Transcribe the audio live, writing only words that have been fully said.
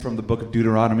From the book of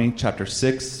Deuteronomy, chapter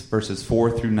 6, verses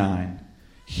 4 through 9.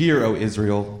 Hear, O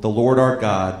Israel, the Lord our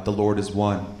God, the Lord is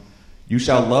one. You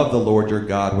shall love the Lord your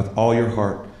God with all your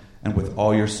heart, and with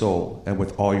all your soul, and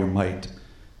with all your might.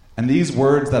 And these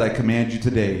words that I command you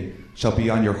today shall be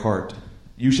on your heart.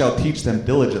 You shall teach them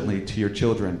diligently to your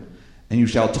children, and you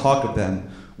shall talk of them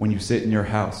when you sit in your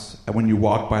house, and when you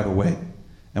walk by the way,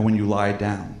 and when you lie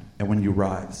down, and when you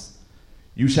rise.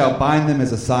 You shall bind them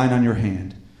as a sign on your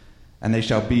hand, and they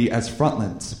shall be as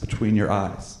frontlets between your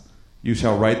eyes. You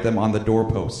shall write them on the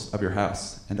doorposts of your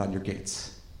house and on your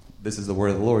gates. This is the word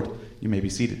of the Lord. You may be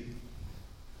seated.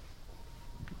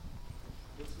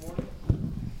 This morning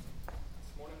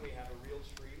we have a real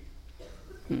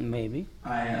treat. Maybe.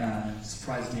 I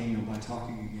surprised Daniel by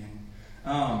talking again.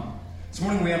 This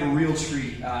morning we have a real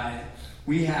treat.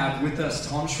 We have with us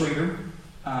Tom Shrader,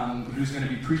 who's going to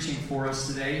be preaching for us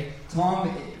today.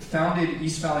 Tom founded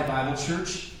East Valley Bible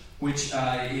Church, which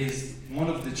is one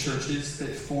of the churches that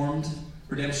formed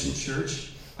Redemption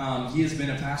Church. He has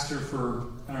been a pastor for,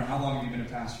 I don't know, how long have you been a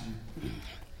pastor?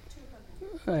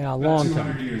 A long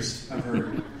 200 time. years, I've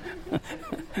heard.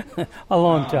 A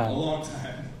long time. A long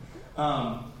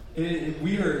time.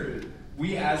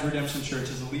 We as Redemption Church,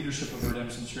 as the leadership of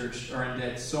Redemption Church, are in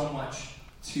debt so much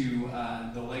to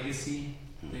the legacy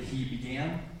that he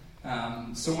began.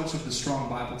 So much of the strong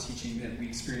Bible teaching that we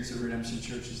experience at Redemption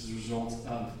Church is a result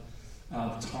of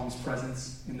Tom's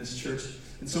presence in this church,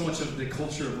 and so much of the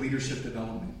culture of leadership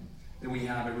development that we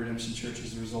have at Redemption Church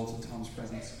is a result of Tom's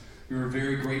presence. We were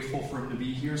very grateful for him to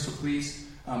be here, so please,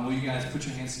 will you guys put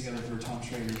your hands together for Tom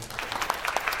Shrader.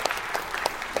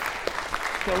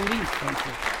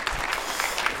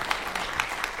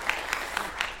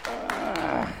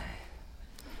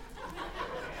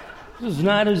 This is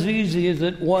not as easy as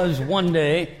it was one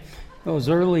day, those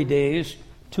early days,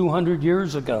 200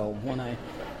 years ago when I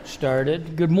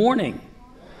started. Good morning.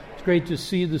 It's great to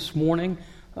see you this morning.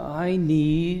 I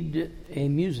need a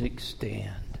music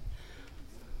stand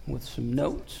with some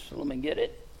notes. So let me get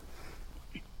it.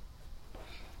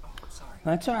 Sorry.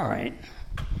 That's all right.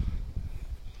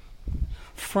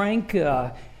 Frank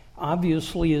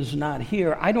obviously is not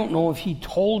here. I don't know if he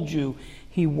told you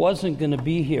he wasn't going to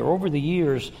be here. Over the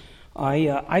years,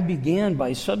 I began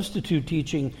by substitute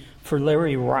teaching for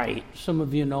Larry Wright. Some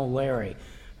of you know Larry.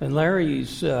 And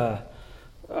Larry's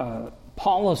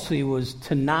policy was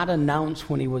to not announce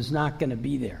when he was not going to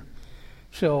be there.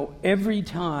 So every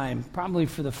time, probably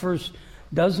for the first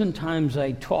dozen times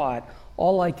I taught,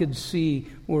 all I could see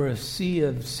were a sea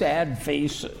of sad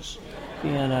faces.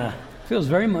 And it feels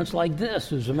very much like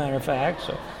this, as a matter of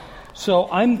fact. So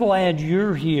I'm glad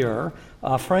you're here.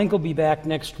 Frank will be back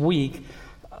next week.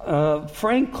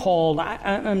 Frank called,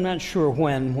 I'm not sure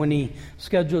when he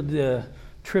scheduled the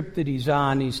trip that he's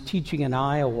on. He's teaching in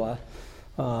Iowa.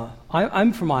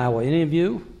 I'm from Iowa. Any of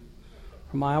you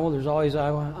from Iowa? There's always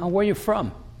Iowa. Where are you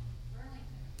from? Burlington.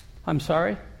 I'm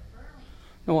sorry? Burlington.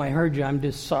 No, I heard you. I'm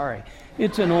just sorry.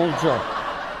 It's an old joke.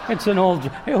 It's an old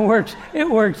joke. It works. It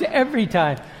works every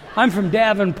time. I'm from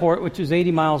Davenport, which is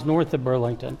 80 miles north of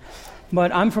Burlington.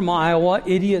 But I'm from Iowa.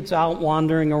 Idiots out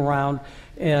wandering around.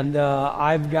 And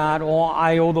I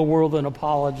owe the world an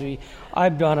apology.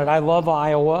 I've done it. I love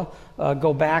Iowa.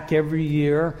 Go back every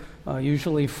year,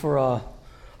 usually for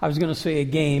I was going to say a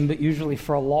game, but usually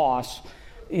for a loss.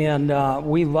 And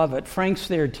we love it. Frank's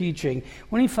there teaching.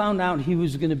 When he found out he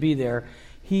was going to be there,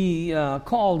 he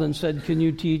called and said, "Can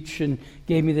you teach?" and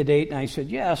gave me the date. And I said,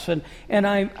 yes. And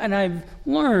I've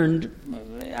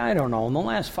learned, I don't know, in the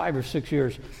last 5 or 6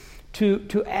 years,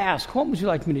 to ask, what would you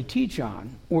like me to teach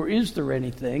on? Or is there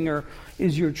anything? Or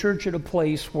is your church at a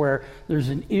place where there's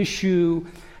an issue?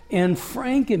 And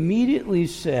Frank immediately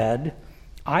said,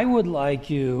 I would like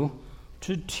you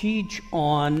to teach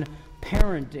on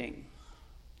parenting.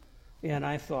 And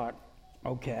I thought,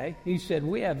 okay. He said,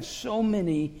 we have so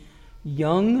many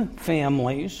young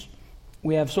families.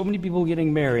 We have so many people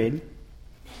getting married.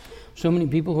 So many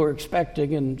people who are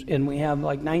expecting. And we have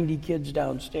like 90 kids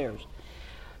downstairs.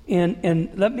 And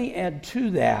let me add to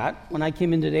that. When I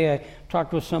came in today, I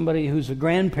talked with somebody who's a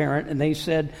grandparent, and they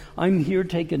said, I'm here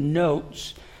taking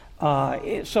notes.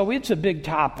 So it's a big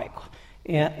topic.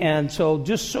 And so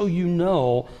just so you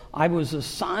know, I was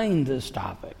assigned this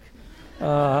topic.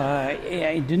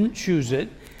 I didn't choose it.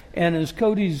 And as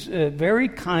Cody's very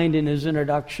kind in his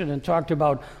introduction and talked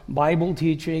about Bible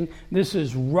teaching, this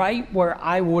is right where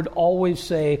I would always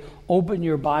say, open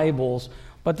your Bibles.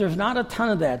 But there's not a ton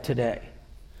of that today.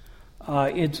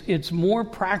 It's more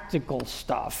practical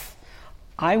stuff.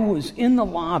 I was in the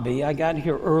lobby, I got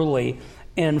here early,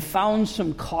 and found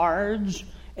some cards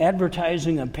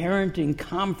advertising a parenting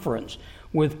conference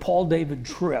with Paul David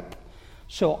Tripp.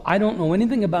 So I don't know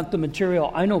anything about the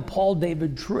material. I know Paul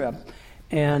David Tripp,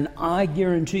 and I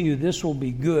guarantee you this will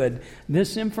be good.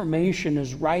 This information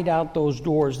is right out those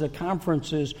doors. The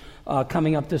conference is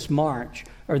coming up this month,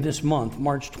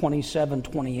 March 27,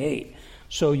 28.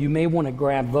 So you may want to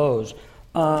grab those.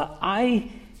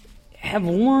 I have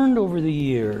learned over the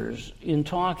years in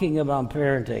talking about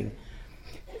parenting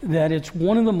that it's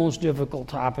one of the most difficult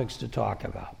topics to talk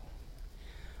about,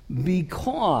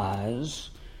 because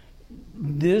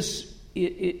this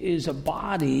is a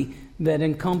body that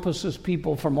encompasses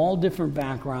people from all different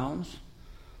backgrounds,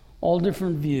 all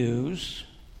different views.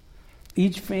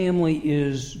 Each family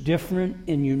is different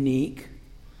and unique.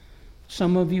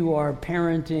 Some of you are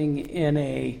parenting in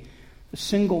a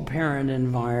single-parent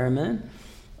environment.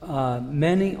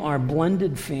 Many are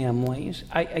blended families.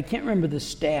 I can't remember the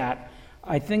stat.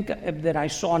 I think that I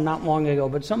saw not long ago,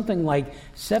 but something like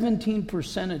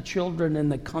 17% of children in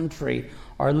the country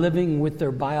are living with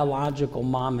their biological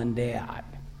mom and dad.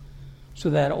 So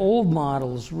that old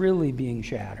model is really being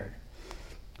shattered.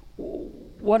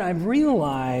 What I've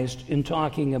realized in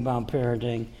talking about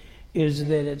parenting is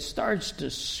that it starts to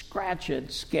scratch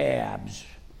at scabs,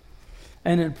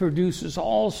 and it produces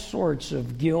all sorts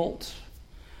of guilt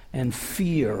and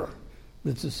fear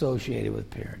that's associated with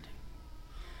parenting.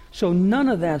 So none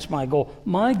of that's my goal.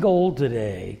 My goal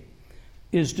today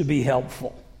is to be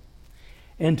helpful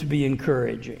and to be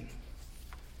encouraging.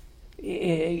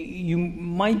 You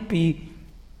might be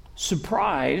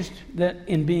surprised that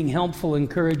in being helpful,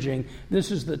 encouraging, this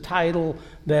is the title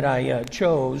that I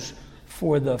chose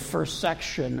for the first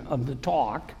section of the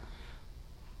talk,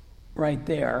 right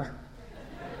there.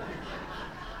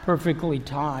 Perfectly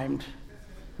timed.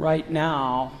 Right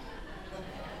now,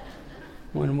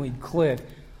 when we click.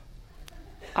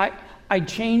 I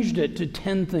changed it to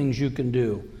 10 things you can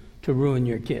do to ruin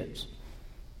your kids.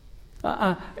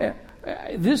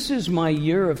 This is my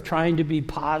year of trying to be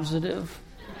positive.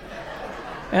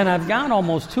 And I've got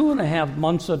almost 2.5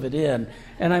 months of it in,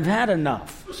 and I've had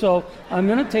enough. So I'm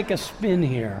going to take a spin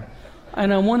here.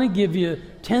 And I want to give you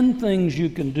 10 things you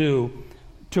can do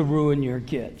to ruin your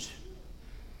kids.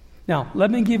 Now,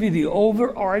 let me give you the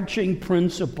overarching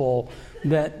principle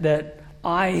that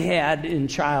I had in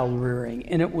child rearing,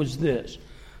 and it was this: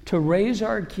 to raise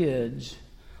our kids,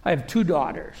 I have 2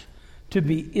 daughters, to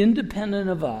be independent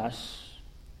of us,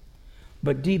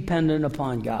 but dependent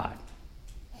upon God.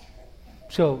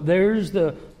 So there's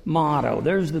the motto,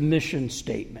 there's the mission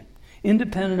statement: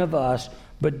 independent of us,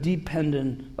 but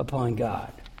dependent upon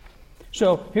God.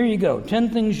 So here you go, 10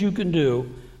 things you can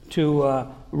do to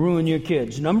ruin your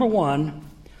kids. Number 1,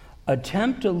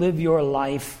 attempt to live your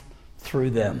life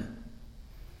through them.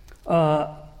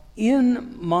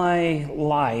 In my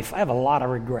life, I have a lot of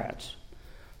regrets.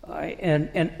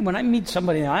 And when I meet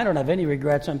somebody and I don't have any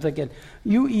regrets, I'm thinking,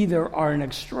 you either are an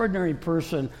extraordinary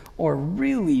person or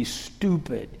really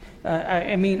stupid.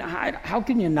 I mean, how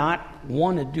can you not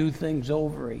want to do things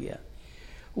over again?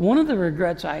 One of the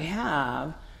regrets I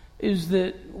have is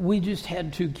that we just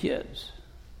had 2 kids.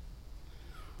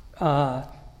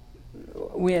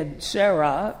 We had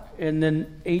Sarah, and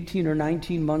then 18 or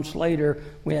 19 months later,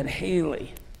 we had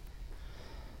Haley.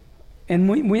 And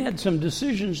we had some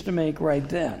decisions to make right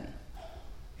then.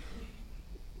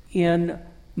 And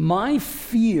my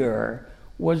fear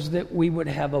was that we would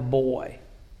have a boy.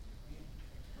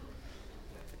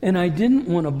 And I didn't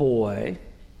want a boy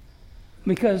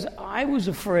because I was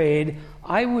afraid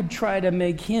I would try to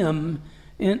make him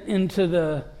into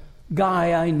the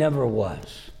guy I never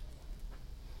was.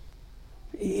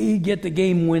 He'd get the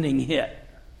game-winning hit.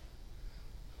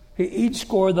 He'd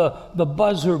score the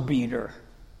buzzer beater.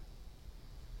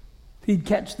 He'd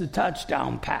catch the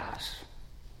touchdown pass.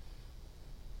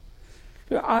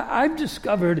 I've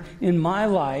discovered in my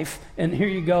life, and here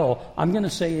you go, I'm going to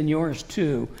say in yours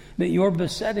too, that your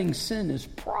besetting sin is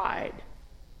pride.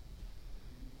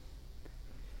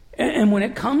 And when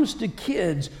it comes to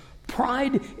kids,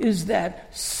 pride is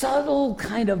that subtle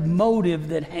kind of motive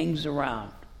that hangs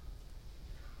around.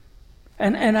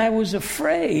 And I was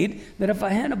afraid that if I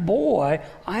had a boy,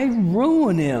 I'd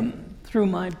ruin him through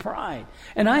my pride.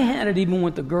 And I had it even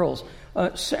with the girls.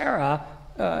 Sarah,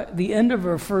 the end of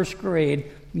her first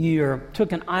grade year,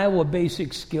 took an Iowa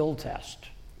Basic Skill Test.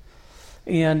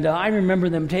 And I remember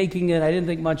them taking it. I didn't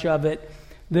think much of it.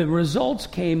 The results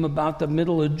came about the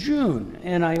middle of June.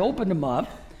 And I opened them up,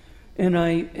 and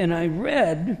I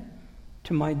read,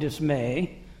 to my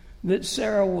dismay, that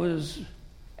Sarah was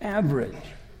average.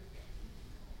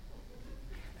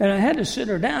 And I had to sit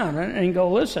her down and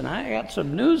go, listen, I got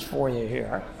some news for you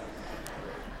here.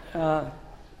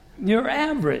 You're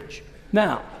average.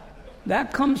 Now,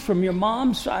 That comes from your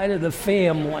mom's side of the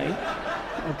family,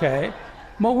 okay?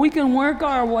 But we can work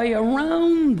our way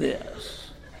around this.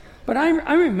 But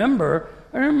I remember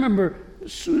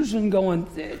Susan going,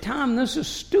 Tom, this is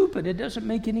stupid. It doesn't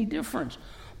make any difference.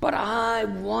 But I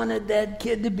wanted that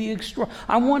kid to be extraordinary.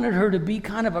 I wanted her to be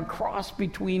kind of a cross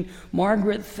between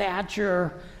Margaret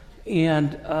Thatcher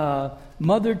and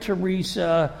Mother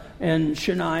Teresa and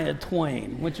Shania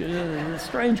Twain, which is a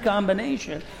strange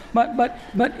combination. But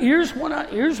here's what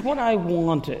I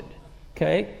wanted.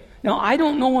 Okay? Now I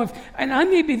don't know if, and I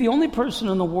may be the only person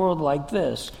in the world like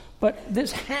this, but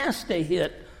this has to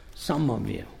hit some of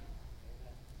you.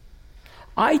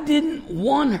 I didn't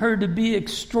want her to be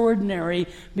extraordinary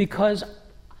because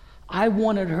I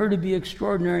wanted her to be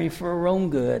extraordinary for her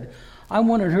own good. I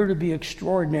wanted her to be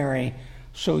extraordinary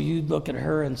so you'd look at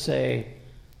her and say,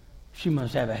 she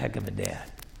must have a heck of a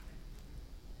dad.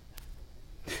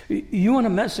 You want to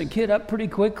mess a kid up pretty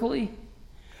quickly?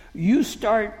 You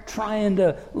start trying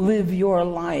to live your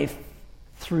life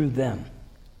through them.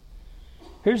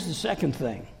 Here's the second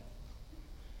thing.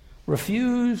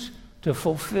 Refuse to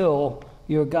fulfill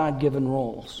your God-given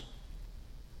roles.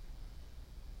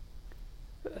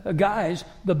 Guys,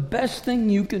 the best thing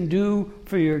you can do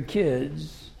for your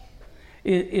kids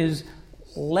is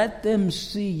let them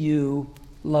see you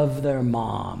love their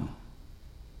mom.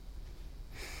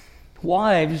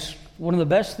 Wives, one of the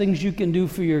best things you can do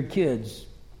for your kids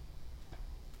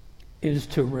is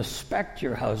to respect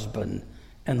your husband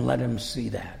and let him see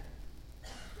that.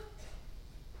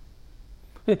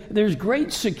 There's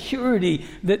great security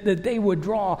that they would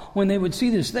draw when they would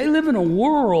see this. They live in a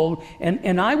world,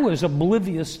 and I was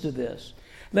oblivious to this.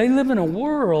 They live in a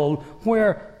world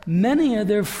where many of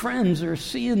their friends are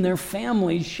seeing their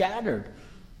families shattered.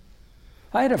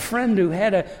 I had a friend who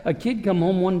had a kid come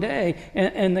home one day,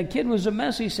 and the kid was a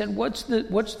mess. He said, what's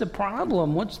the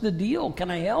problem? What's the deal?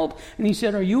 Can I help? And he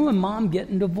said, are you and mom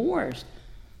getting divorced?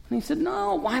 And he said,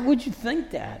 no, why would you think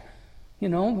that? You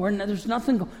know, there's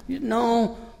nothing.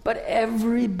 No, but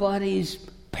everybody's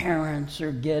parents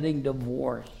are getting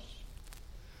divorced.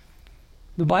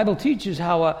 The Bible teaches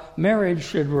how a marriage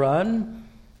should run.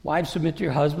 Wives, submit to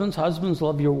your husbands. Husbands,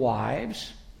 love your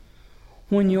wives.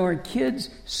 When your kids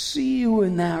see you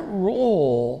in that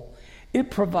role,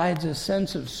 it provides a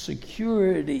sense of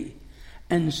security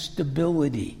and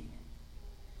stability.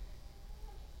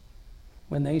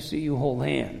 When they see you hold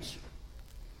hands,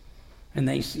 and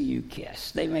they see you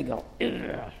kiss, they may go,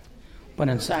 ugh. But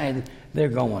inside they're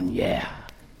going, yeah,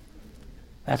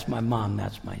 that's my mom,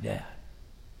 that's my dad.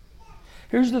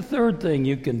 Here's the third thing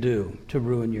you can do to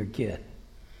ruin your kid.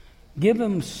 Give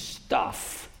them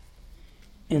stuff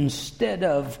instead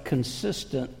of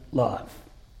consistent love.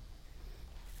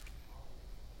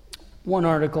 One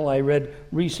article I read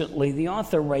recently, the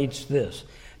author writes this: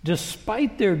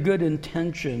 despite their good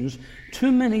intentions,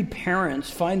 too many parents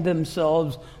find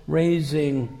themselves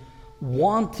raising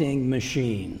wanting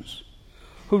machines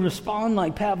who respond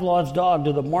like Pavlov's dog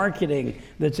to the marketing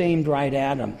that's aimed right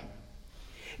at them.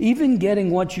 Even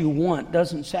getting what you want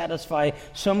doesn't satisfy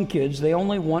some kids. They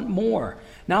only want more.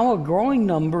 Now a growing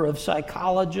number of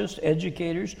psychologists,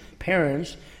 educators,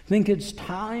 parents think it's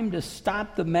time to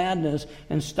stop the madness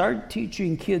and start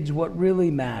teaching kids what really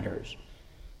matters.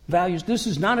 Values. This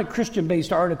is not a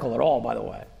Christian-based article at all, by the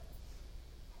way.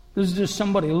 This is just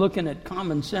somebody looking at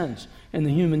common sense and the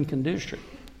human condition.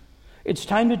 It's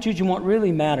time to teach them what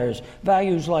really matters.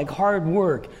 Values like hard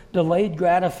work, delayed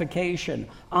gratification,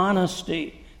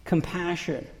 honesty,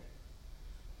 compassion.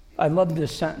 I love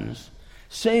this sentence.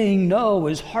 Saying no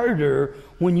is harder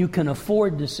when you can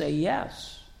afford to say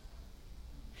yes.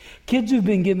 Kids who've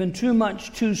been given too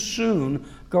much too soon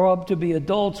grow up to be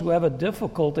adults who have a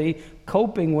difficulty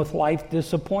coping with life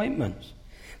disappointments.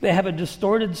 They have a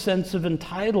distorted sense of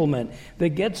entitlement that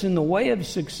gets in the way of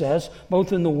success,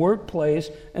 both in the workplace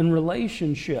and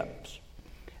relationships.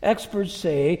 Experts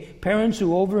say parents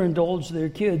who overindulge their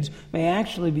kids may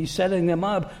actually be setting them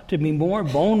up to be more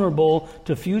vulnerable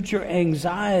to future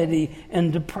anxiety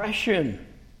and depression.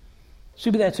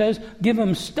 See what that says? Give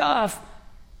them stuff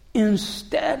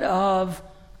instead of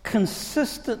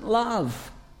consistent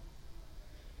love.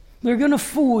 They're going to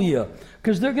fool you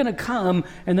because they're going to come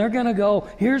and they're going to go,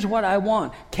 here's what I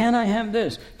want. Can I have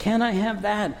this? Can I have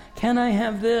that? Can I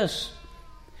have this?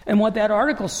 And what that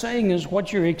article's saying is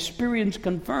what your experience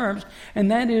confirms, and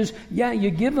that is, yeah,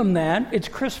 you give them that. It's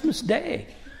Christmas Day.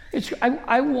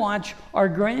 I watch our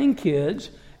grandkids,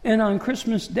 and on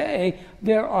Christmas Day,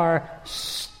 there are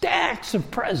stacks of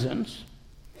presents,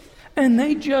 and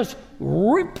they just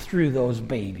rip through those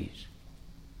babies.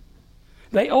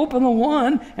 They open the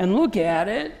one and look at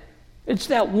it. It's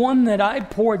that one that I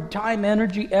poured time,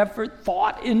 energy, effort,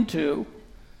 thought into.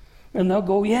 And they'll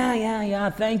go, yeah,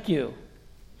 thank you.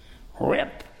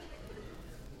 Rip.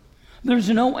 There's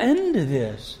no end to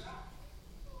this.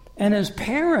 And as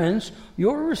parents,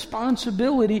 your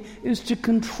responsibility is to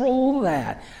control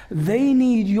that. They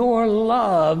need your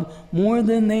love more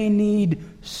than they need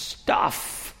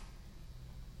stuff.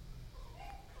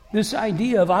 This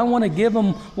idea of I want to give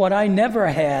them what I never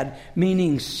had,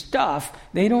 meaning stuff,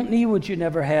 they don't need what you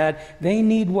never had. They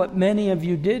need what many of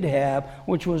you did have,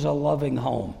 which was a loving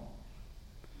home.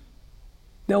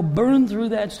 They'll burn through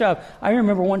that stuff. I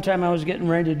remember one time I was getting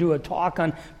ready to do a talk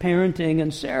on parenting,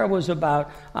 and Sarah was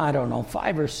about,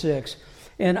 5 or 6.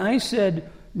 And I said,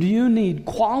 do you need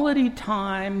quality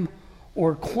time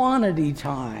or quantity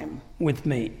time with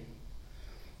me?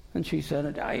 And she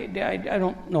said, I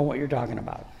don't know what you're talking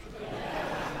about.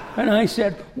 And I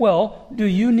said, well, do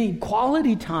you need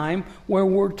quality time where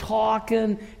we're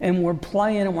talking and we're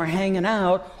playing and we're hanging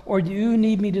out, or do you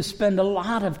need me to spend a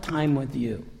lot of time with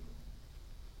you?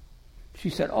 She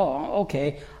said, oh,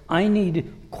 okay, I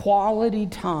need quality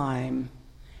time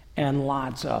and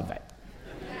lots of it.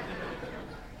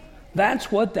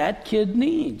 That's what that kid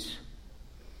needs.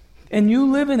 And you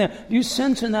live in that. You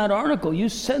sense in that article, you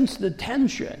sense the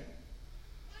tension.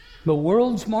 The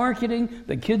world's marketing,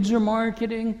 the kids are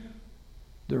marketing,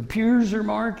 their peers are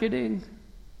marketing.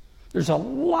 There's a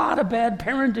lot of bad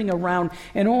parenting around,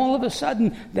 and all of a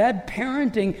sudden, that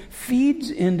parenting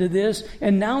feeds into this,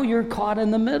 and now you're caught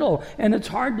in the middle. And it's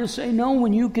hard to say no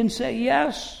when you can say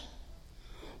yes.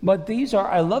 But these are,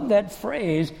 I love that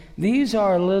phrase, these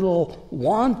are little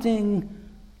wanting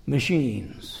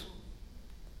machines.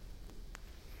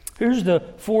 Here's the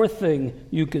fourth thing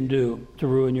you can do to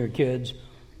ruin your kids: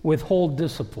 withhold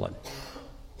discipline.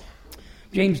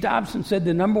 James Dobson said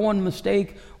the number one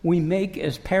mistake we make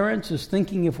as parents is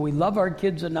thinking if we love our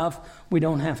kids enough, we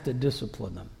don't have to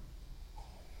discipline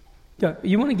them.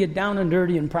 You want to get down and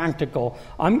dirty and practical,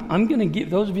 I'm going to give,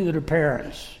 those of you that are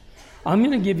parents, I'm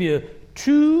going to give you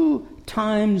 2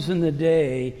 times in the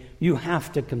day you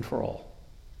have to control.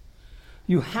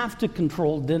 You have to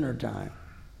control dinner time,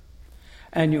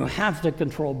 and you have to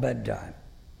control bedtime.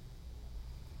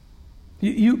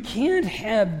 You can't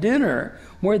have dinner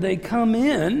where they come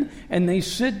in and they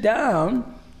sit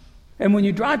down, and when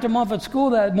you dropped them off at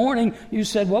school that morning, you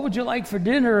said, what would you like for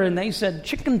dinner? And they said,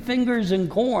 chicken fingers and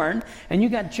corn, and you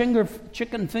got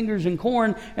chicken fingers and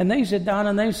corn, and they sit down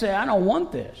and they say, I don't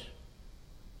want this.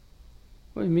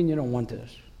 What do you mean you don't want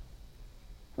this?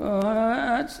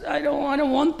 I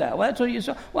don't want that. Well, that's what you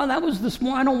said. Well, that was this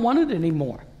morning. I don't want it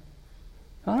anymore.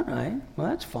 All right. Well,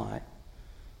 that's fine.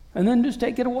 And then just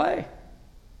take it away.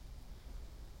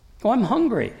 Oh, I'm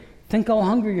hungry. Think how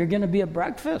hungry you're going to be at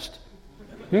breakfast.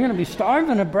 You're going to be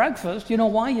starving at breakfast. You know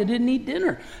why? You didn't eat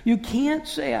dinner. You can't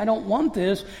say, I don't want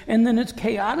this, and then it's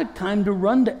chaotic time to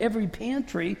run to every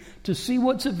pantry to see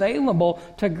what's available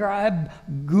to grab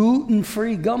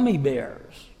gluten-free gummy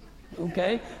bears.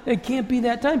 Okay? It can't be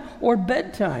that time. Or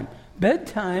bedtime.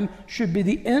 Bedtime should be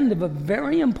the end of a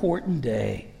very important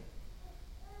day.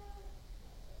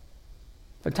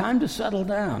 A time to settle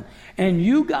down. And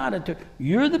you're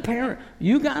the parent,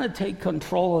 you got to take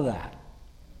control of that.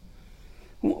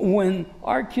 When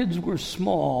our kids were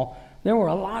small, there were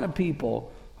a lot of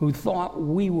people who thought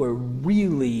we were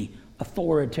really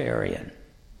authoritarian,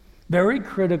 very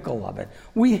critical of it.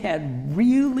 We had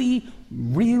really,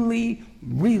 really,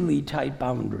 really tight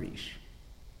boundaries.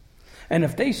 And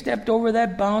if they stepped over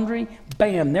that boundary,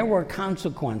 bam, there were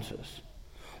consequences.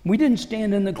 We didn't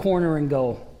stand in the corner and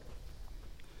go,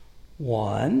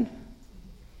 1,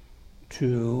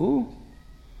 2,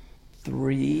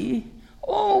 3.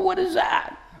 Oh, what is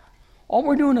that? All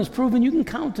we're doing is proving you can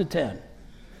count to 10.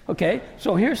 Okay,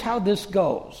 so here's how this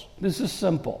goes. This is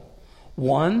simple.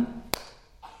 One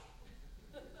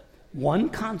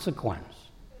consequence.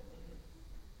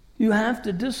 You have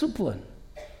to discipline.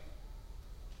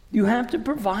 You have to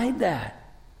provide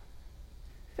that.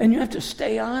 And you have to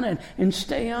stay on it and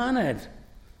stay on it.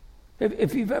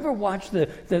 If you've ever watched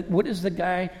what is the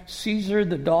guy, Caesar,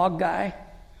 the dog guy?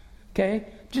 Okay?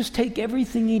 Just take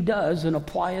everything he does and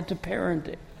apply it to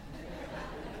parenting.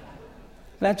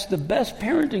 That's the best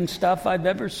parenting stuff I've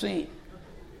ever seen.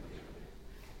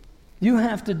 You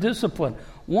have to discipline.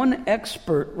 One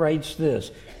expert writes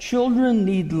this: children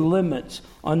need limits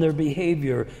on their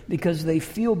behavior because they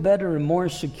feel better and more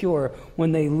secure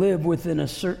when they live within a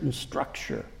certain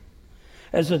structure.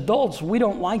 As adults, we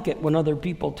don't like it when other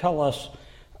people tell us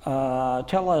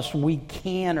we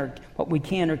can or what we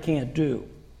can or can't do.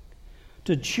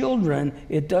 To children,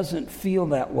 it doesn't feel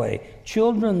that way.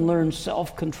 Children learn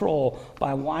self-control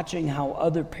by watching how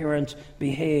other parents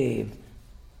behave.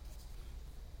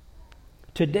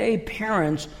 Today,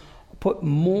 parents put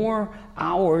more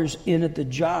hours in at the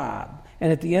job,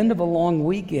 and at the end of a long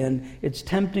weekend, it's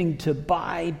tempting to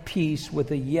buy peace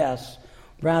with a yes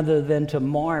rather than to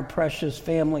mar precious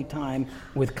family time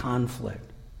with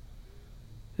conflict.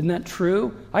 Isn't that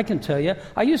true? I can tell you,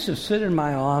 I used to sit in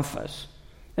my office,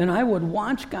 and I would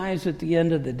watch guys at the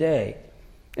end of the day,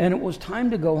 and it was time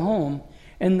to go home,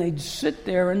 and they'd sit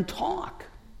there and talk,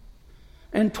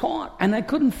 and I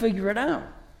couldn't figure it out.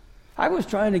 I was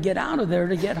trying to get out of there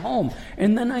to get home,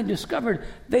 and then I discovered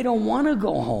they don't want to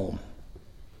go home.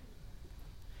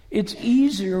 It's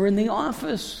easier in the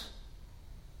office.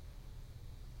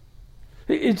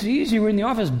 It's easier in the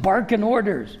office barking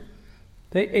orders.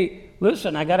 Hey,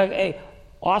 listen, hey,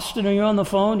 Austin, are you on the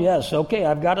phone? Yes. Okay,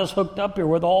 I've got us hooked up here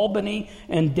with Albany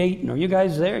and Dayton. Are you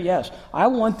guys there? Yes. I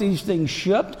want these things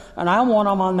shipped, and I want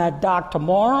them on that dock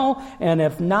tomorrow, and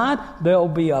if not, there'll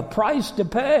be a price to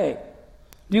pay.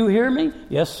 Do you hear me?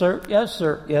 Yes, sir. Yes,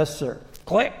 sir. Yes, sir.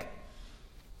 Click.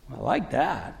 I like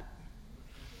that.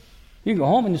 You go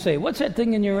home and you say, what's that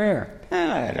thing in your ear?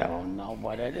 I don't know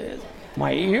what it is.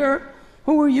 My ear?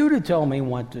 Who are you to tell me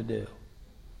what to do?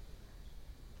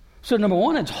 So number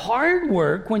one, it's hard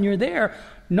work when you're there.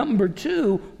 Number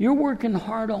two, you're working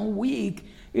hard all week.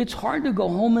 It's hard to go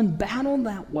home and battle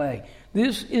that way.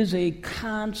 This is a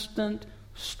constant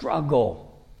struggle.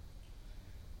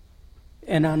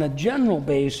 And on a general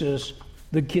basis,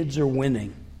 the kids are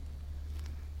winning.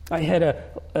 I had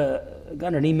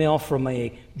got an email from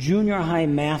a junior high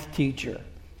math teacher.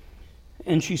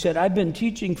 And she said, I've been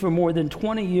teaching for more than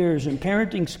 20 years, and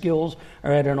parenting skills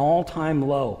are at an all-time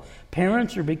low.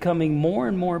 Parents are becoming more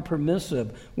and more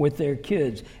permissive with their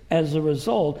kids. As a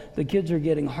result, the kids are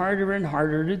getting harder and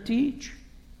harder to teach.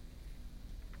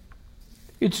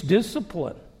 It's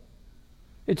discipline.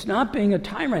 It's not being a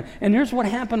tyrant. And here's what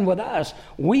happened with us.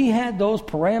 We had those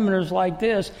parameters like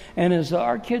this, and as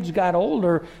our kids got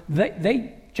older,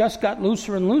 they just got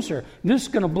looser and looser. This is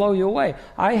going to blow you away.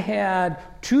 I had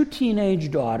 2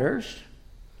 teenage daughters.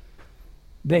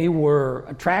 They were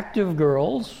attractive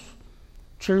girls,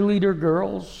 cheerleader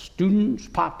girls, students,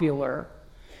 popular.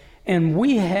 And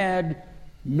we had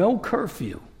no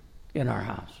curfew in our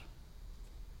house.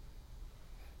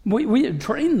 We had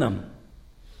trained them.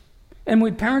 And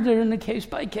we parented in a case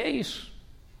by case.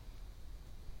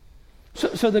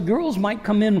 So the girls might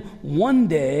come in one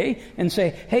day and say,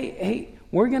 hey,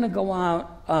 we're going to go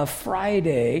out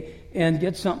Friday and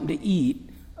get something to eat.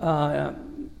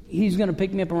 He's going to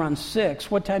pick me up around 6.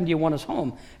 What time do you want us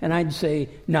home? And I'd say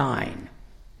 9.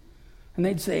 And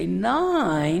they'd say,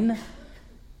 9?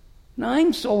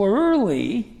 9 so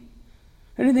early?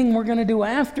 Anything we're going to do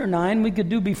after 9, we could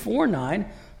do before 9.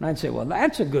 And I'd say, well,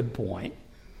 that's a good point.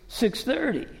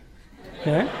 6:30.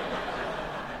 Okay?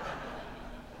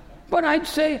 But I'd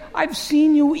say, I've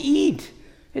seen you eat.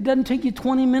 It doesn't take you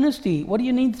 20 minutes to eat. What do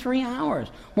you need 3 hours?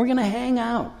 We're going to hang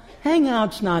out. Hang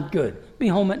out's not good. Be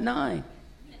home at 9.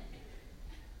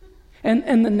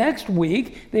 And the next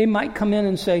week, they might come in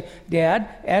and say, Dad,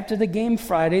 after the game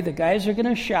Friday, the guys are going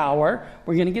to shower.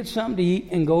 We're going to get something to eat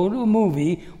and go to a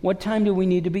movie. What time do we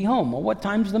need to be home? Well, what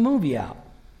time's the movie out?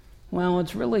 Well,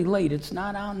 it's really late. It's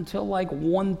not out until like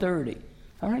 1:30.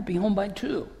 All right, be home by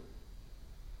 2.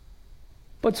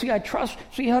 But see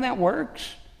how that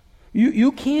works?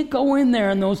 You can't go in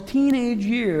there in those teenage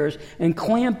years and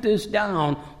clamp this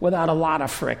down without a lot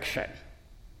of friction.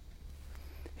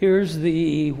 Here's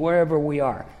wherever we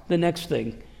are. The next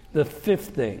thing, the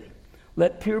 5th thing.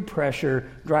 Let peer pressure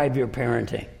drive your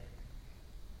parenting.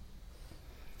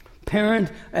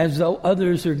 Parent as though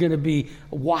others are going to be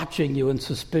watching you and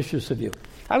suspicious of you.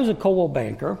 I was a Coldwell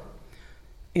banker,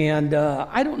 and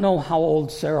I don't know how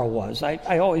old Sarah was.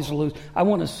 I always lose. I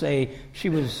want to say she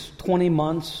was 20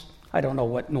 months. I don't know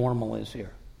what normal is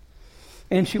here.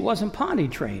 And she wasn't potty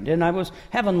trained. And I was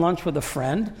having lunch with a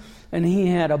friend, and he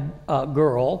had a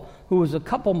girl who was a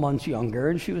couple months younger,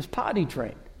 and she was potty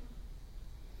trained.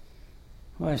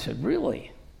 Well, I said,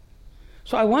 really?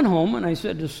 So I went home and I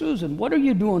said to Susan, what are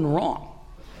you doing wrong?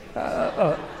 She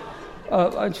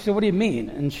said, what do you mean?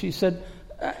 And she said,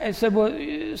 I said,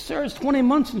 well, Sarah's 20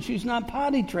 months and she's not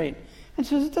potty trained. And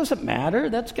she says, it doesn't matter.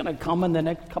 That's going to come in the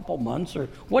next couple months or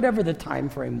whatever the time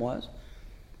frame was.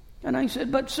 And I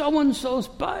said, but so-and-so's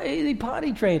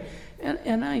potty trained.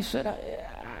 And I said,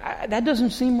 that doesn't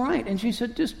seem right. And she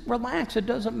said, just relax. It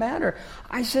doesn't matter.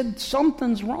 I said,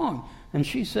 something's wrong. And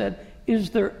she said,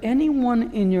 is there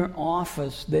anyone in your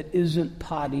office that isn't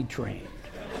potty trained?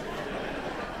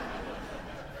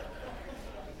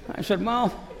 I said,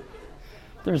 well,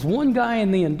 there's one guy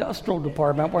in the industrial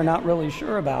department we're not really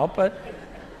sure about,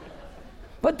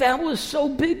 but that was so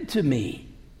big to me.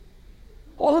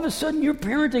 All of a sudden, you're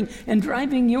parenting and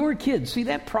driving your kids. See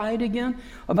that pride again?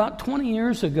 About 20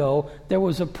 years ago, there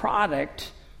was a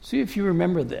product, see if you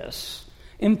remember this,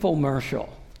 infomercial.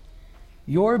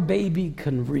 Your baby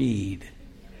can read.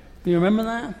 Do you remember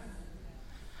that?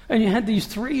 And you had these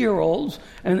 3-year-olds,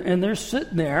 and they're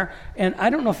sitting there, and I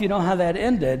don't know if you know how that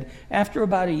ended. After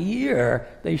about a year,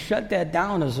 they shut that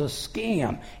down as a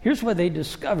scam. Here's what they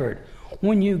discovered.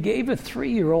 When you gave a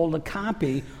 3-year-old a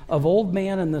copy of Old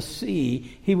Man and the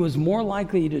Sea, he was more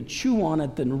likely to chew on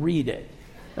it than read it.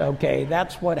 Okay,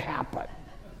 that's what happened.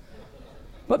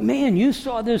 But man, you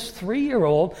saw this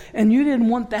 3-year-old, and you didn't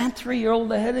want that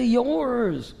 3-year-old ahead of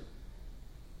yours.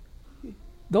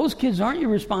 Those kids aren't your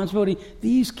responsibility.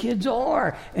 These kids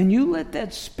are. And you let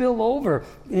that spill over,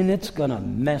 and it's going to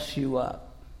mess you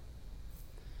up.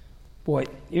 Boy,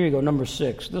 here you go, number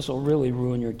 6. This will really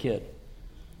ruin your kid.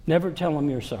 Never tell them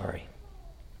you're sorry.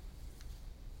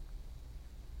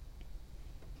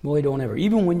 Boy, don't ever.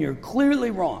 Even when you're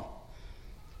clearly wrong.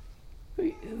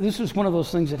 This is one of those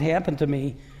things that happened to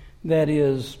me that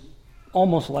is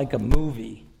almost like a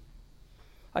movie.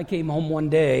 I came home one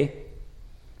day.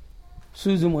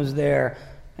 Susan was there,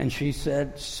 and she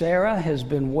said, Sarah has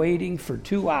been waiting for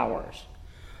 2 hours.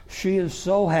 She is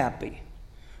so happy.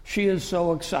 She is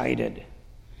so excited.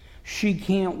 She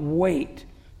can't wait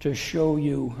to show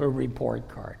you her report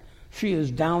card. She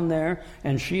is down there,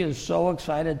 and she is so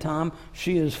excited, Tom.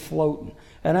 She is floating.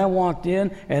 And I walked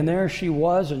in, and there she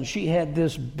was, and she had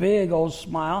this big old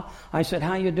smile. I said,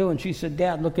 how you doing? She said,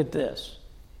 Dad, look at this.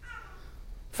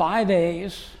 5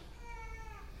 A's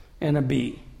and a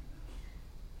B.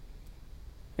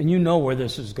 And you know where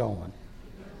this is going.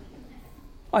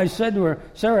 I said to her,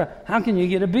 Sarah, how can you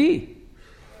get a B?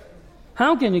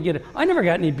 How can you get it? I never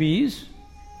got any B's.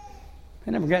 I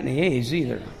never got any A's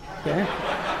either. Okay?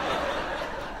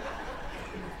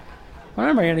 I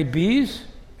never got any B's.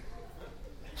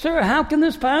 Sarah, how can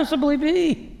this possibly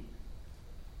be?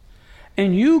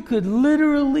 And you could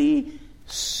literally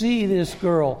see this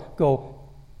girl go,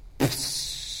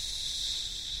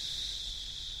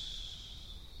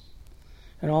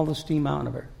 and all the steam out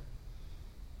of her.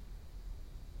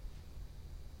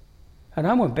 And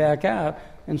I went back out,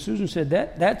 and Susan said,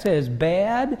 that's as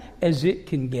bad as it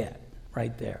can get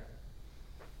right there.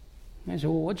 And I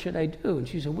said, well, what should I do? And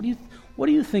she said, what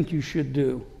do you think you should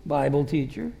do, Bible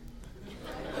teacher?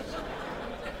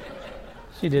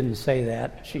 She didn't say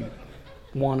that. She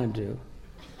wanted to.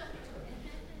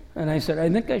 And I said, I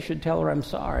think I should tell her I'm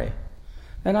sorry.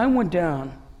 And I went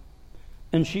down,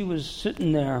 and she was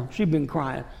sitting there. She'd been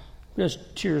crying,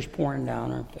 just tears pouring down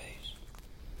her face.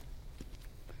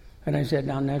 And I sat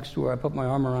down next to her. I put my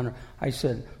arm around her. I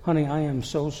said, honey, I am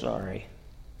so sorry.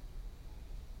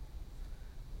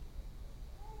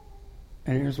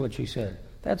 And here's what she said.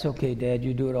 That's okay, Dad.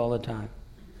 You do it all the time.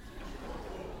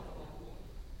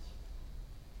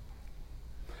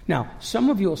 Now, some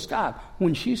of you will stop.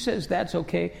 When she says that's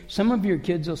okay, some of your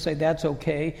kids will say that's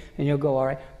okay, and you'll go, all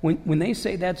right. When they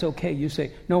say that's okay, you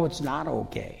say, no, it's not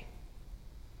okay.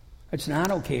 It's not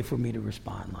okay for me to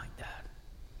respond like that.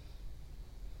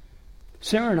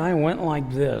 Sarah and I went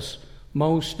like this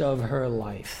most of her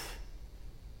life.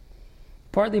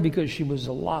 Partly because she was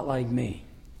a lot like me.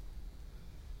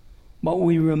 But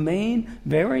we remain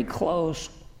very close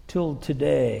till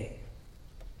today.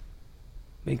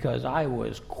 Because I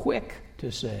was quick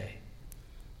to say,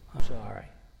 I'm sorry.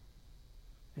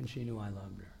 And she knew I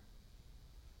loved her.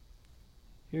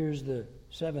 Here's the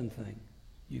 7th thing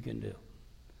you can do.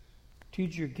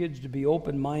 Teach your kids to be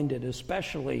open-minded,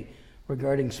 especially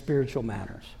regarding spiritual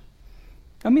matters.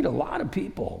 I meet a lot of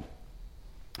people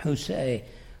who say,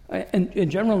 and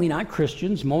generally not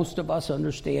Christians, most of us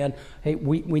understand, hey,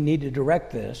 we need to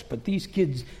direct this, but these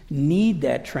kids need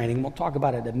that training. We'll talk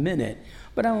about it in a minute.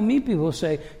 But I will meet people who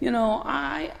say, you know,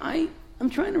 I'm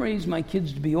trying to raise my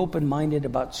kids to be open-minded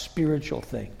about spiritual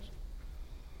things.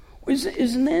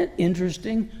 Isn't that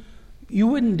interesting? You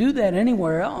wouldn't do that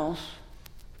anywhere else.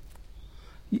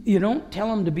 You don't tell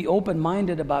them to be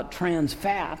open-minded about trans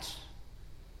fats.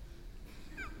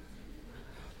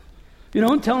 You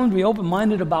don't tell them to be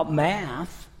open-minded about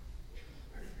math.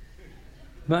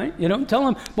 Right? You don't tell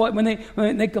them, boy,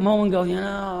 when they come home and go, you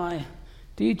know,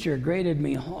 teacher graded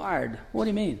me hard. What do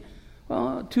you mean?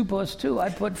 Well, 2 + 2, I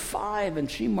put 5, and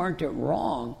she marked it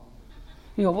wrong.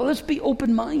 You go, well, let's be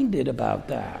open-minded about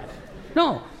that.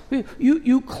 No,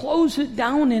 you close it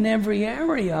down in every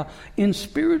area. In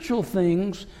spiritual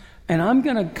things, and I'm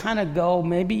going to kind of go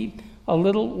maybe a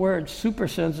little where it's super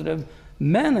sensitive,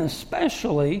 men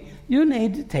especially, you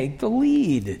need to take the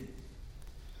lead.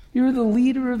 You're the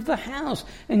leader of the house,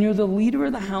 and you're the leader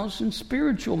of the house in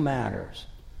spiritual matters.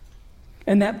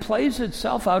 And that plays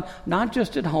itself out not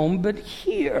just at home, but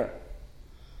here.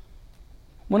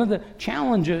 One of the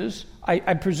challenges,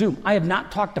 I presume, I have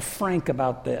not talked to Frank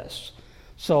about this,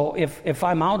 so if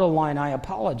I'm out of line, I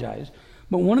apologize.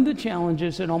 But one of the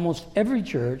challenges in almost every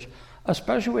church,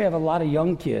 especially where we have a lot of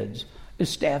young kids, is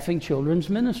staffing children's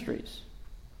ministries.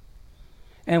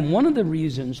 And one of the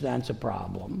reasons that's a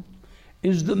problem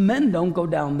is the men don't go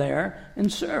down there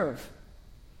and serve.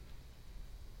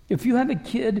 If you have a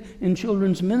kid in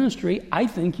children's ministry, I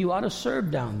think you ought to serve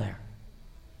down there.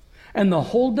 And the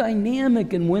whole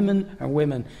dynamic in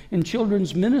women in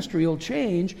children's ministry will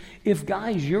change if,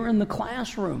 guys, you're in the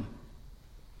classroom.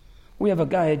 We have a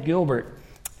guy at Gilbert.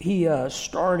 He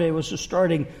was a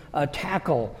starting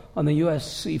tackle on the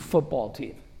USC football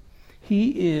team.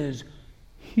 He is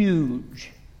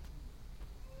huge.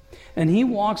 And he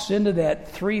walks into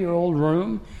that 3-year-old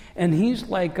room, and he's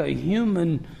like a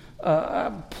human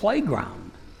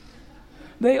playground.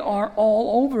 They are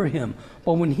all over him.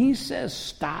 But when he says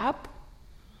stop,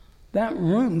 that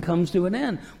room comes to an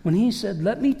end. When he said,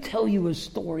 let me tell you a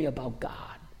story about God.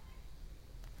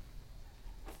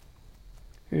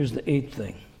 Here's the 8th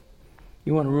thing.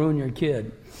 You want to ruin your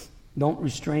kid, don't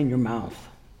restrain your mouth.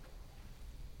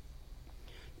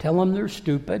 Tell them they're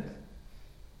stupid.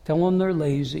 Tell them they're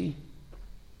lazy.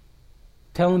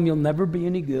 Tell them you'll never be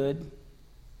any good.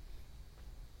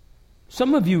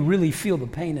 Some of you really feel the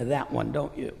pain of that one,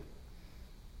 don't you?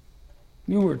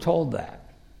 You were told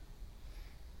that.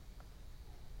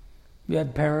 You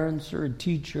had parents or a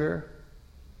teacher.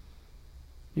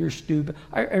 You're stupid.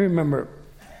 I remember,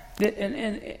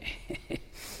 and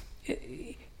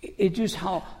it just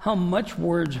how much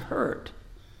words hurt.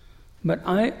 But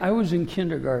I was in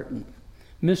kindergarten.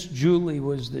 Miss Julie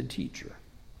was the teacher.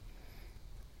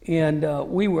 And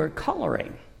we were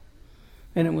coloring.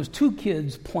 And it was 2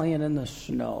 kids playing in the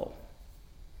snow.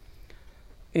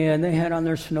 And they had on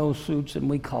their snowsuits, and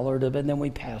we colored them, and then we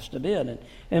passed it in.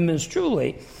 And Miss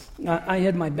Julie, I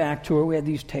had my back to her. We had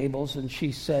these tables, and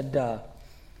she said,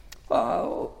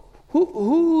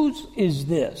 whose is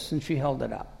this? And she held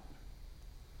it up.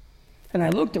 And I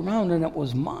looked around, and it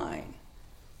was mine.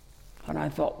 And I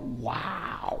thought,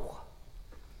 wow.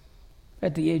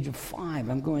 At the age of 5,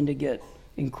 I'm going to get,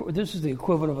 this is the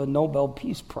equivalent of a Nobel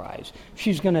Peace Prize.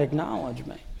 She's going to acknowledge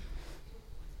me.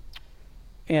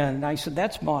 And I said,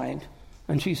 that's mine.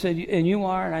 And she said, and you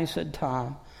are? And I said,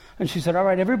 Tom. And she said, all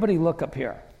right, everybody look up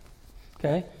here.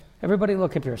 Okay? Everybody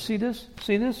look up here. See this?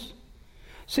 See this?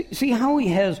 See how he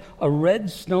has a red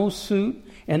snowsuit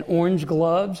and orange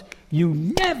gloves? You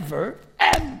never,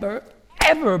 ever,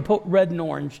 ever put red and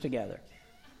orange together.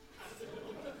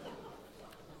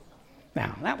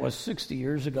 Now, that was 60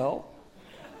 years ago,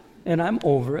 and I'm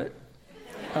over it,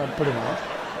 pretty much.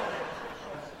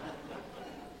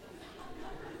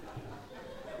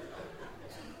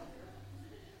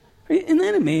 Isn't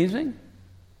that amazing?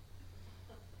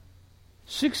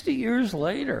 60 years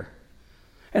later.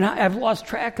 And I've lost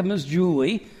track of Miss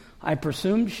Julie. I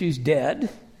presume she's dead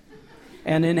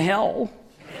and in hell.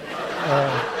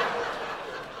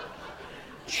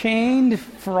 Chained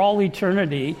for all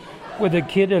eternity with a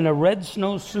kid in a red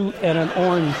snowsuit and an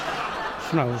orange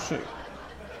snowsuit.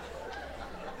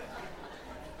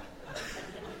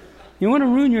 You want to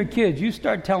ruin your kids, you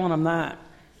start telling them that.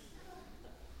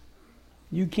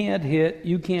 You can't hit,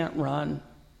 you can't run.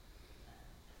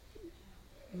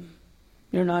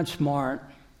 You're not smart.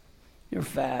 You're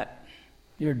fat.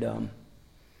 You're dumb.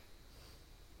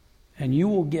 And you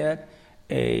will get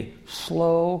a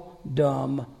slow,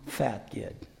 dumb, fat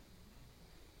kid.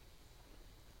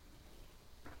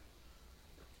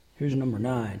 Here's number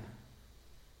 9.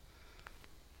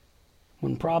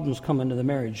 When problems come into the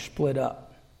marriage, split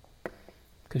up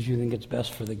because you think it's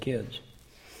best for the kids.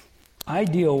 I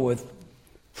deal with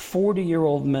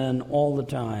 40-year-old men all the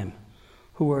time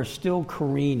who are still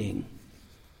careening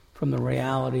from the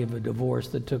reality of a divorce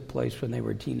that took place when they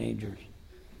were teenagers.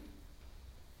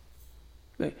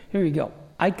 Here you go.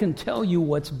 I can tell you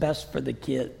what's best for the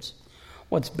kids.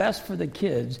 What's best for the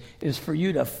kids is for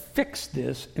you to fix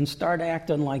this and start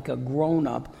acting like a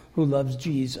grown-up who loves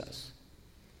Jesus.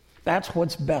 That's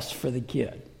what's best for the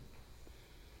kid.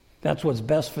 That's what's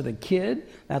best for the kid.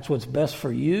 That's what's best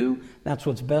for you. That's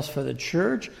what's best for the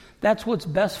church. That's what's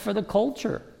best for the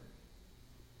culture.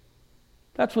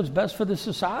 That's what's best for the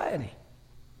society.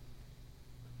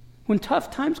 When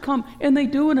tough times come, and they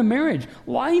do in a marriage,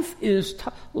 life is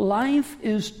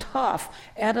tough.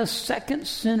 Add a second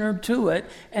sinner to it,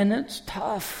 and it's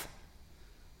tough.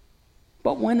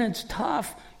 But when it's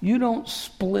tough, you don't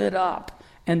split up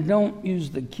and don't use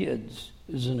the kids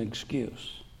as an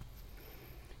excuse.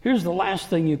 Here's the last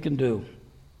thing you can do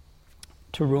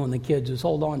to ruin the kids is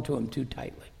hold on to them too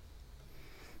tightly.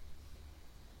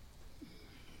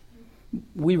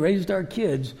 We raised our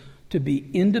kids to be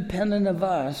independent of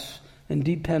us and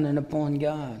dependent upon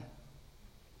God.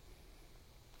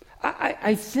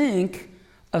 I think,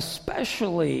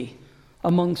 especially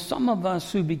among some of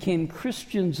us who became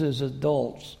Christians as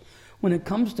adults, when it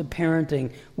comes to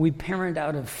parenting, we parent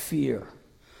out of fear.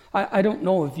 I don't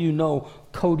know if you know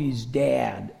Cody's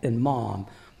dad and mom,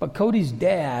 but Cody's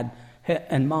dad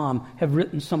and mom have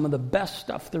written some of the best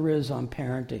stuff there is on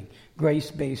parenting,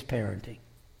 grace-based parenting.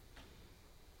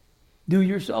 Do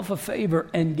yourself a favor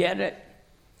and get it.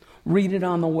 Read it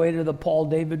on the way to the Paul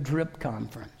David Tripp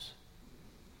Conference.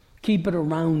 Keep it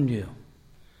around you.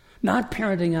 Not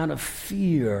parenting out of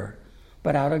fear,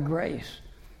 but out of grace.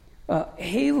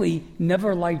 Haley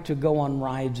never liked to go on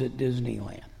rides at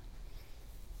Disneyland.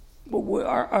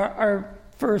 Our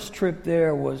first trip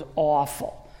there was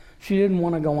awful. She didn't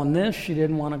want to go on this. She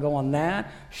didn't want to go on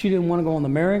that. She didn't want to go on the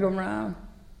merry-go-round.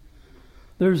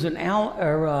 There's not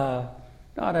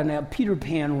a Peter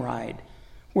Pan ride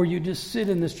where you just sit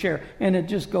in this chair and it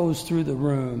just goes through the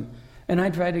room. And I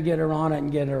tried to get her on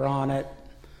it,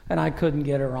 and I couldn't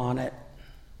get her on it.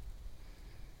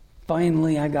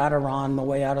 Finally, I got her on the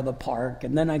way out of the park,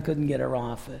 and then I couldn't get her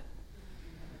off it.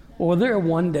 Well, we're there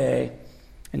one day,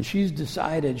 and she's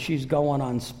decided she's going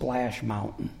on Splash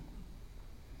Mountain.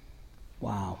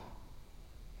 Wow.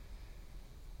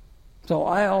 So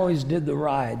I always did the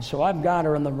ride. So I've got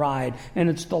her in the ride, and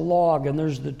it's the log, and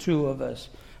there's the two of us.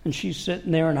 And she's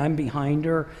sitting there, and I'm behind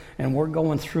her, and we're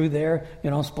going through there,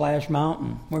 Splash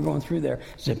Mountain. We're going through there.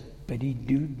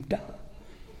 Zippity-doo-dah.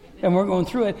 And we're going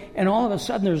through it, and all of a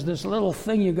sudden there's this little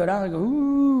thing you go down and go,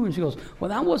 ooh, and she goes, well,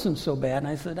 that wasn't so bad. And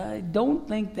I said, I don't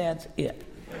think that's it.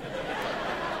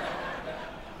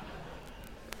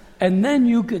 And then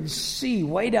you could see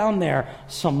way down there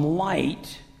some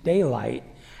light, daylight,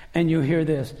 and you hear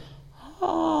this,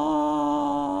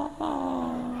 ah,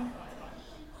 ah,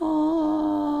 ah.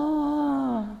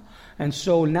 And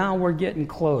so now we're getting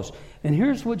close. And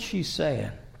here's what she's saying.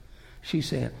 She's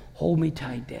saying, hold me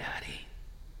tight, Daddy.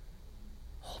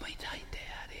 Hold me tight,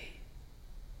 Daddy.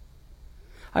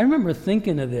 I remember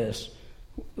thinking of this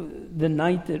the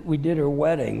night that we did her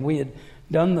wedding. We had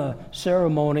done the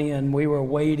ceremony and we were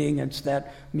waiting. It's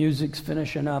that music's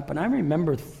finishing up. And I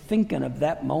remember thinking of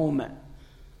that moment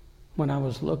when I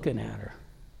was looking at her.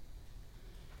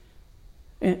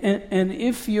 And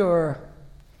if you're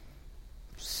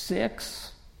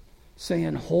 6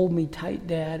 saying, hold me tight,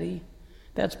 Daddy,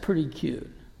 that's pretty cute.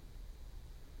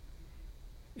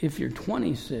 If you're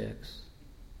 26,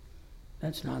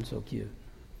 that's not so cute.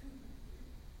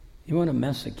 You want to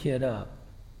mess a kid up,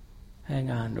 hang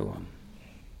on to him.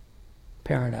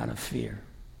 Parent out of fear.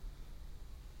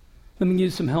 Let me give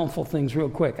you some helpful things real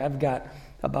quick. I've got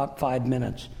about 5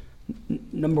 minutes.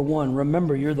 Number 1,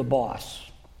 remember you're the boss.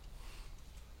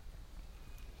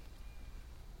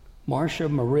 Marcia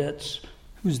Moritz,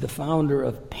 who's the founder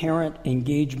of Parent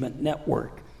Engagement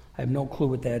Network, I have no clue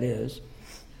what that is,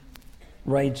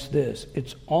 writes this: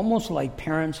 it's almost like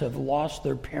parents have lost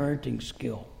their parenting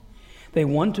skill. They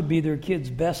want to be their kid's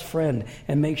best friend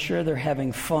and make sure they're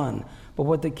having fun, but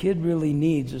what the kid really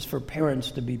needs is for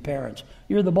parents to be parents.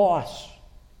 You're the boss.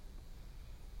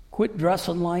 Quit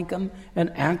dressing like them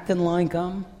and acting like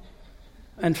them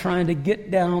and trying to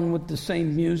get down with the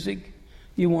same music.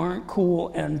 You aren't cool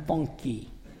and funky.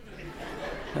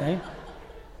 Okay?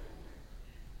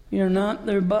 You're not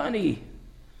their buddy.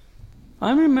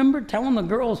 I remember telling the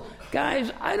girls,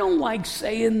 guys, I don't like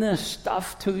saying this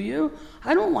stuff to you.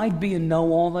 I don't like being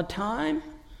no all the time.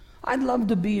 I'd love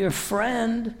to be your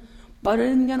friend, but it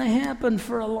ain't going to happen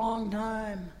for a long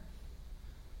time.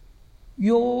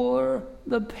 You're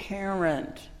the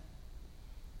parent.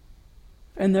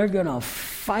 And they're going to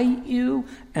fight you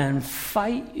and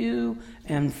fight you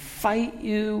and fight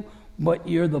you, but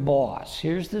you're the boss.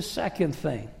 Here's the second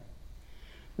thing.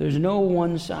 There's no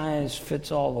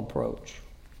one-size-fits-all approach.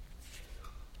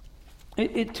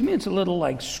 To me, it's a little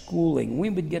like schooling. We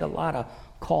would get a lot of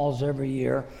calls every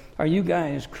year. Are you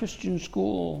guys Christian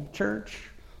school church,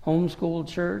 homeschool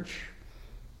church,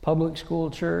 public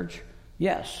school church?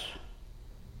 Yes.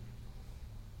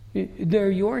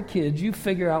 They're your kids. You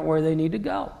figure out where they need to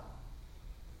go.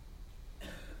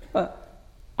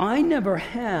 I never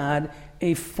had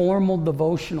a formal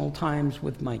devotional times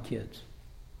with my kids.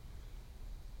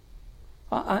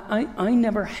 I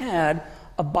never had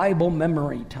a Bible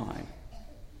memory time.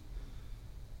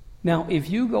 Now, if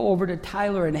you go over to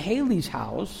Tyler and Haley's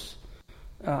house,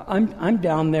 I'm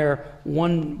down there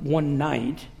one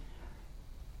night,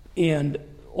 and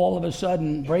all of a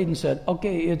sudden, Braden said,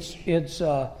 "Okay, it's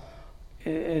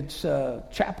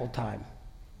chapel time."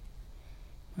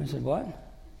 I said, "What?"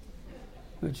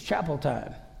 "It's chapel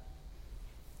time."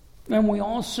 And we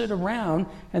all sit around,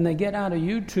 and they get out of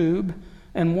YouTube,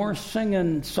 and we're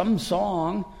singing some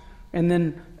song, and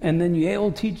then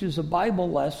Yale teaches a Bible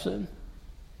lesson.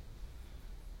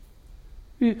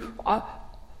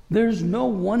 There's no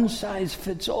one size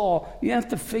fits all. You have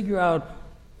to figure out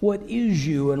what is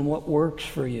you and what works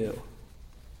for you.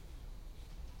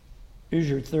 Here's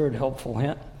your third helpful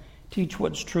hint. Teach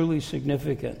what's truly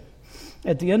significant.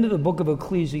 At the end of the book of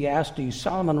Ecclesiastes,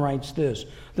 Solomon writes this: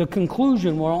 the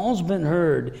conclusion, what all's been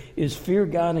heard, is fear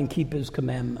God and keep his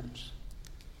commandments.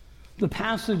 The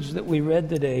passage that we read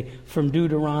today from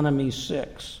Deuteronomy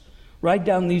 6. Write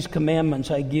down these commandments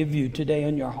I give you today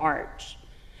in your hearts.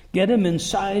 Get them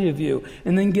inside of you,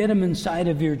 and then get them inside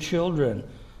of your children.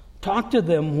 Talk to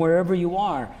them wherever you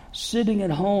are, sitting at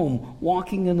home,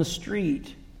 walking in the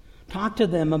street. Talk to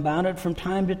them about it from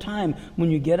time to time,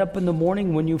 when you get up in the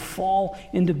morning, when you fall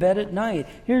into bed at night.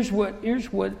 Here's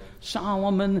what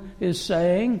Solomon is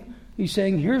saying. He's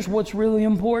saying, here's what's really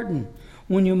important.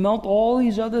 When you melt all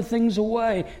these other things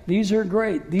away, these are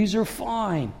great, these are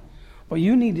fine. But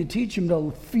you need to teach them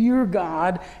to fear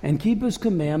God and keep his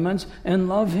commandments and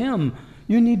love him.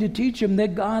 You need to teach them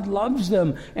that God loves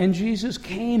them and Jesus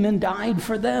came and died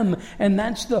for them. And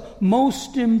that's the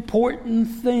most important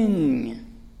thing.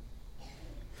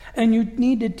 And you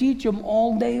need to teach them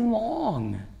all day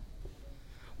long.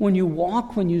 When you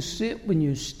walk, when you sit, when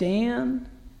you stand.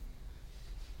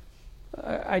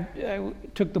 I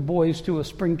took the boys to a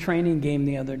spring training game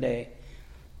the other day.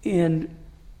 And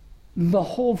the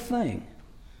whole thing,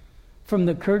 from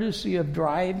the courtesy of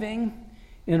driving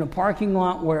in a parking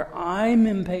lot where I'm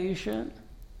impatient,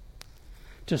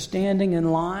 to standing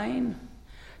in line,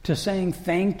 to saying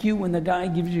thank you when the guy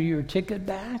gives you your ticket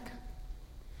back,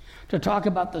 to talk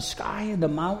about the sky and the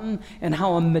mountain and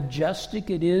how majestic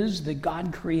it is that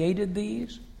God created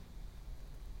these.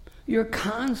 You're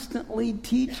constantly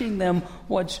teaching them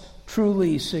what's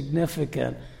truly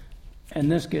significant. And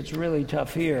this gets really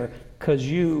tough here, because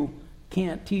you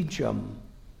can't teach them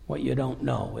what you don't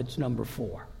know. It's number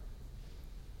 4.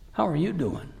 How are you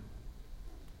doing?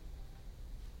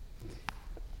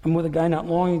 I'm with a guy not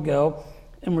long ago,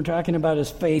 and we're talking about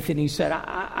his faith, and he said,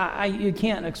 you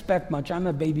can't expect much. I'm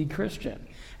a baby Christian.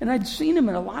 And I'd seen him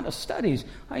in a lot of studies.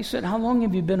 I said, how long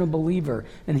have you been a believer?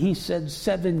 And he said,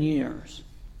 7 years.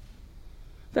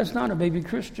 That's not a baby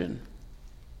Christian.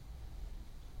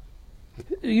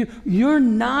 You're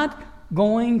not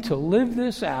going to live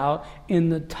this out in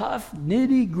the tough,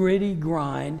 nitty-gritty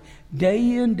grind,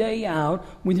 day in, day out,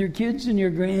 with your kids and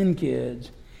your grandkids,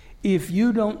 if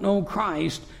you don't know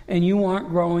Christ and you aren't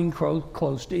growing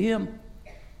close to him.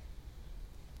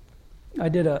 I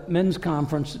did a men's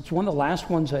conference. It's one of the last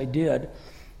ones I did.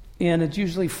 And it's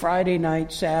usually Friday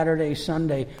night, Saturday,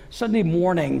 Sunday. Sunday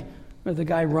morning, the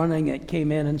guy running it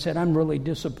came in and said, I'm really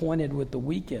disappointed with the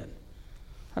weekend.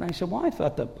 And I said, well, I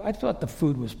thought the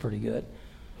food was pretty good.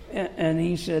 And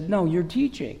he said, no, you're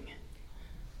teaching.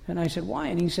 And I said, why?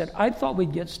 And he said, I thought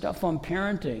we'd get stuff on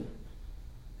parenting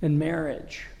and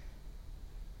marriage.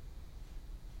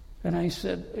 And I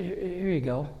said, here you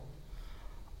go.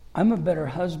 I'm a better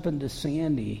husband to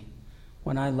Sandy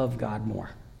when I love God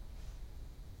more.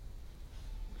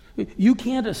 You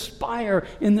can't aspire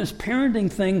in this parenting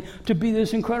thing to be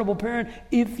this incredible parent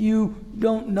if you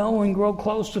don't know and grow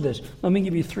close to this. Let me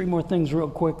give you 3 more things real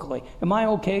quickly. Am I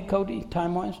okay, Cody,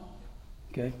 time-wise?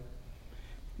 Okay.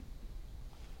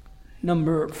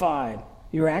 Number 5,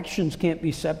 your actions can't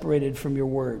be separated from your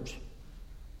words.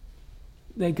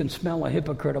 They can smell a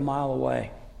hypocrite a mile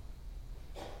away.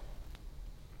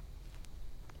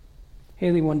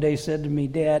 Haley one day said to me,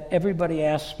 Dad, everybody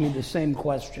asks me the same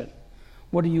question.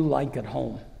 What do you like at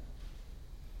home?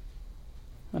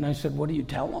 And I said, what do you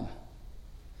tell them?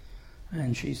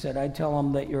 And she said, I tell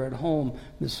them that you're at home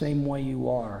the same way you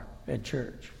are at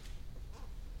church.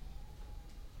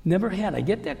 Never had. I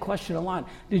get that question a lot.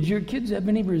 Did your kids have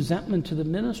any resentment to the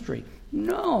ministry?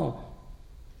 No.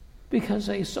 Because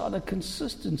they saw the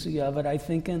consistency of it, I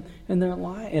think, in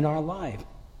our life.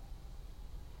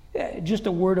 Yeah, just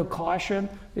a word of caution.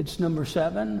 It's number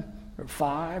 7 or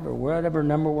 5 or whatever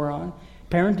number we're on.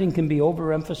 Parenting can be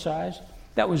overemphasized.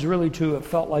 That was really true, it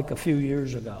felt like a few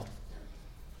years ago.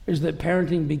 Is that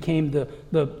parenting became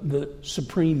the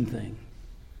supreme thing.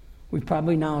 We've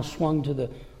probably now swung to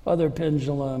other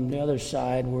pendulum, the other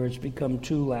side where it's become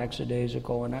too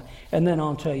lackadaisical. And then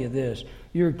I'll tell you this,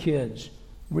 your kids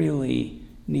really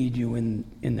need you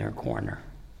in their corner.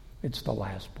 It's the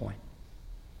last point.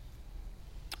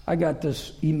 I got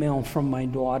this email from my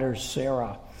daughter,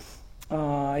 Sarah.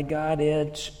 I got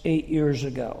it 8 years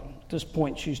ago. At this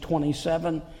point, she's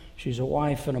 27. She's a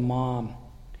wife and a mom.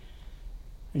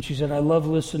 And she said, I love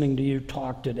listening to you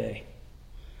talk today.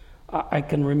 I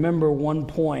can remember one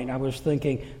point I was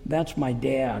thinking, that's my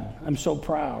dad. I'm so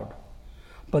proud.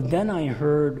 But then I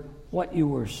heard what you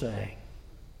were saying.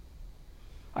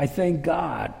 I thank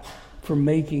God for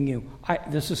making you,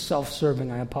 this is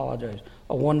self-serving, I apologize,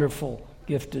 a wonderful,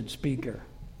 gifted speaker.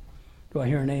 Do I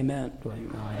hear an amen? No,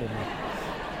 I didn't.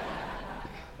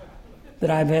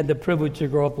 That I've had the privilege to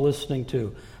grow up listening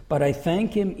to. But I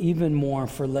thank him even more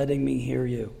for letting me hear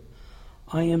you.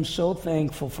 I am so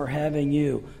thankful for having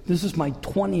you. This is my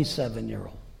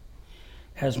 27-year-old.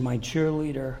 As my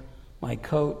cheerleader, my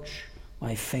coach,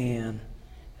 my fan,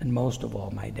 and most of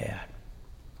all, my dad.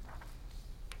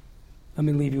 Let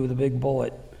me leave you with a big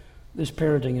bullet. This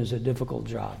parenting is a difficult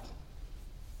job.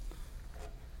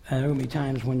 And there will be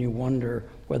times when you wonder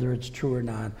whether it's true or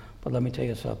not. But let me tell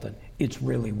you something. It's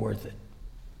really worth it.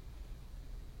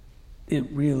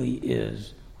 It really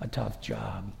is a tough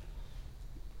job.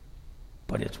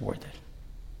 But it's worth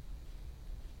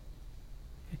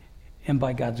it. And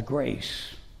by God's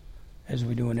grace, as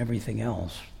we do in everything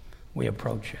else, we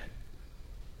approach it.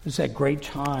 It's that great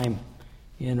time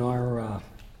in our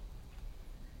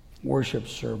worship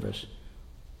service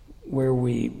where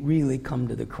we really come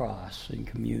to the cross in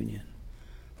communion.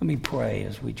 Let me pray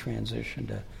as we transition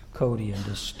to Cody and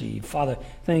to Steve. Father,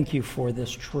 thank you for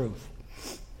this truth.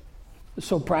 It's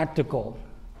so practical,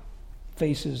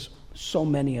 faces so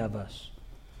many of us,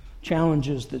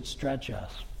 challenges that stretch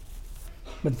us.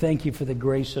 But thank you for the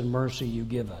grace and mercy you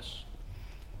give us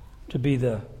to be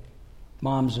the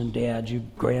moms and dads, you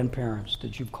grandparents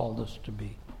that you've called us to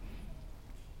be.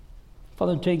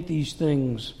 Father, take these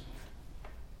things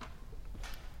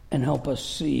and help us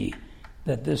see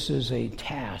that this is a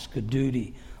task, a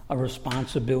duty, a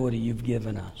responsibility you've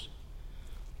given us.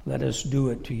 Let us do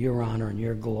it to your honor and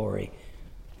your glory.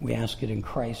 We ask it in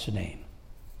Christ's name.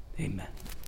 Amen.